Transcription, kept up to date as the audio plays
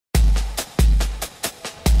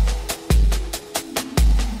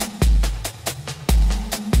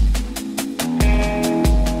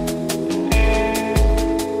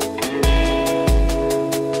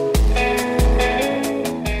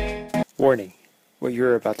Warning, what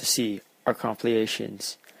you're about to see are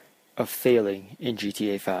compilations of failing in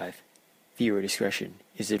GTA 5. Viewer discretion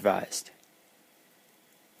is advised.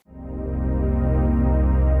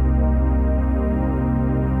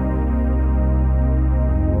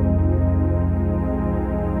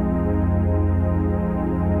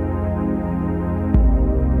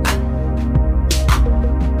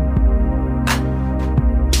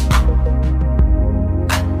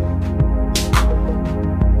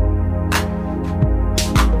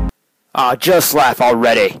 Just laugh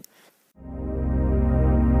already.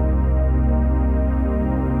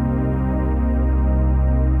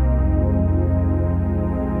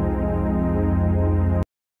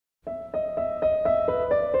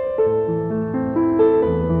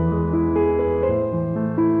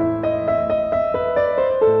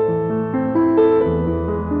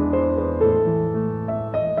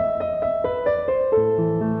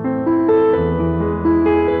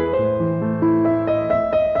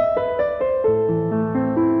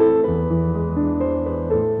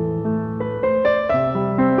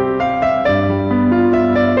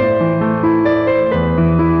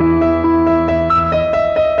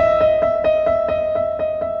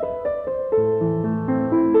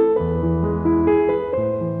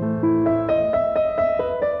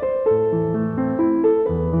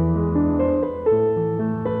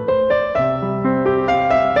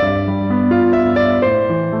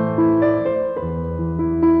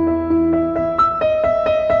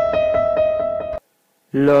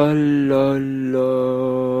 Lol, lol, lol.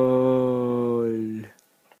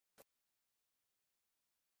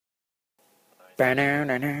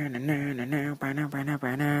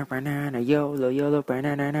 YOLO, YOLO,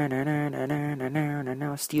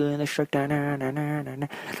 stealing the truck.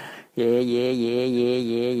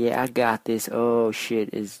 Yeah, I got this. Oh shit,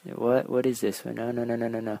 what is this one?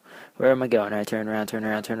 No. Where am I going? I turn around,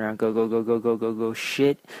 go.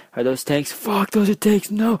 Shit, are those tanks? Fuck, those are tanks.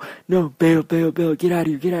 No, bail, get out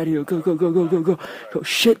of here, go.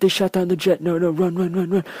 Shit, they shot down the jet. No,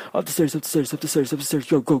 run. Up the stairs,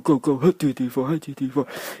 go. 1, 2, 3, 4.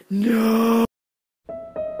 No.